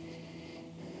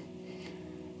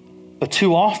 But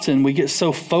too often we get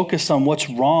so focused on what's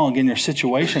wrong in your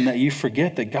situation that you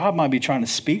forget that God might be trying to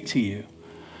speak to you.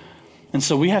 And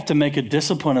so we have to make a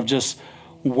discipline of just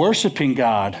worshiping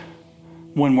God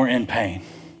when we're in pain.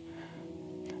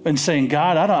 And saying,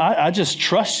 God, I just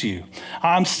trust you.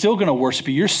 I'm still going to worship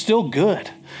you. You're still good.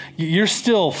 You're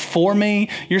still for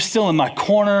me. You're still in my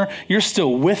corner. You're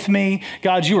still with me.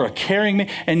 God, you are carrying me.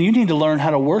 And you need to learn how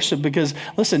to worship because,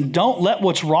 listen, don't let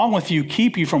what's wrong with you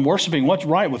keep you from worshiping what's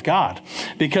right with God.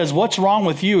 Because what's wrong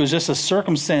with you is just a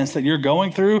circumstance that you're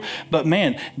going through. But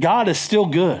man, God is still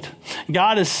good.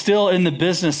 God is still in the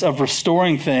business of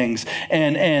restoring things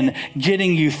and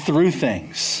getting you through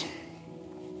things.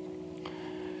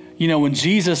 You know, when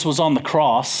Jesus was on the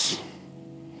cross,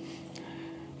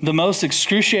 the most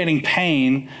excruciating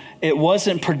pain, it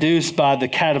wasn't produced by the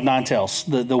cat of nine tails,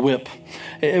 the whip.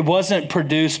 It wasn't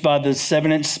produced by the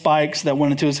 7-inch spikes that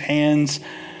went into his hands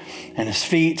and his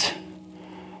feet.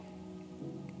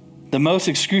 The most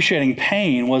excruciating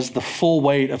pain was the full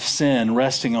weight of sin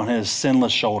resting on his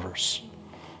sinless shoulders.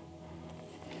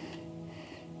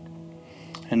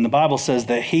 And the Bible says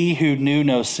that he who knew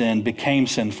no sin became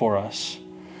sin for us.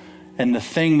 And the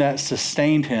thing that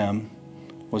sustained him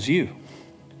was you.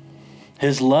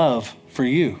 His love for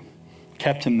you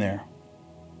kept him there.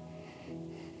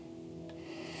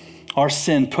 Our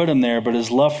sin put him there, but his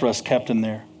love for us kept him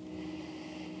there.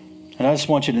 And I just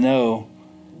want you to know,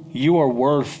 you are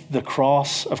worth the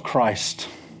cross of Christ.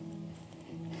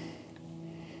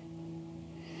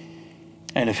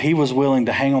 And if he was willing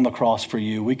to hang on the cross for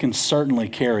you, we can certainly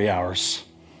carry ours.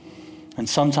 And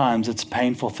sometimes it's a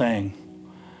painful thing.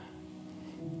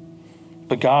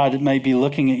 But God may be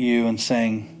looking at you and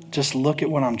saying, just look at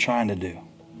what I'm trying to do.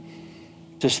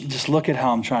 Just look at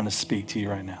how I'm trying to speak to you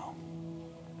right now.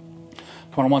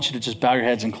 I want you to just bow your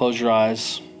heads and close your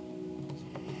eyes.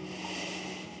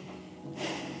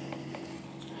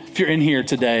 If you're in here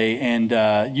today and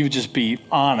you would just be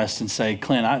honest and say,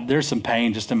 Clint, there's some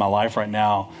pain just in my life right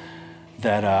now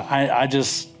that I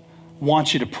just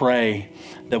want you to pray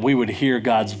that we would hear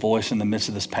God's voice in the midst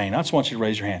of this pain. I just want you to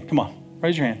raise your hand. Come on,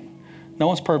 raise your hand. No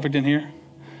one's perfect in here.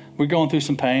 We're going through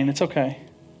some pain. It's okay.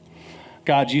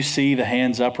 God, you see the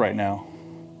hands up right now.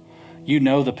 You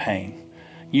know the pain.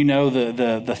 You know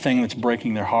the thing that's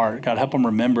breaking their heart. God, help them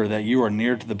remember that you are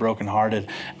near to the brokenhearted.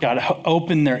 God,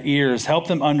 open their ears. Help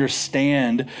them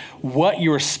understand what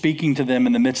you are speaking to them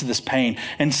in the midst of this pain.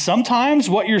 And sometimes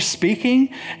what you're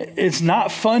speaking, it's not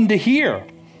fun to hear.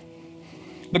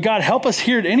 But God, help us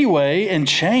hear it anyway and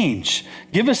change.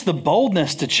 Give us the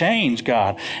boldness to change,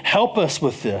 God. Help us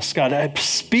with this. God,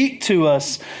 speak to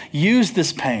us. Use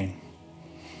this pain.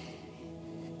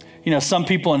 You know, some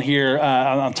people in here,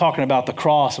 I'm talking about the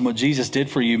cross and what Jesus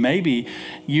did for you. Maybe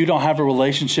you don't have a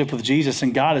relationship with Jesus,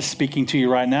 and God is speaking to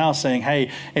you right now saying, hey,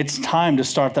 it's time to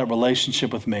start that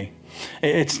relationship with me.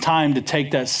 It's time to take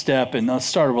that step and let's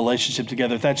start a relationship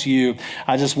together. If that's you,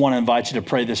 I just want to invite you to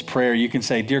pray this prayer. You can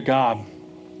say, dear God,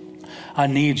 I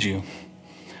need you.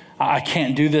 I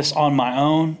can't do this on my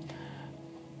own,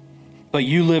 but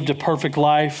you lived a perfect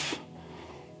life.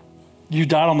 You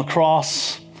died on the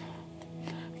cross.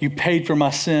 You paid for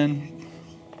my sin,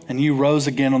 and you rose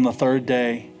again on the third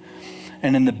day.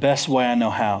 And in the best way I know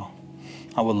how,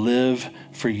 I will live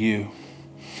for you.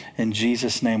 In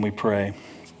Jesus' name we pray.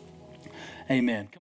 Amen.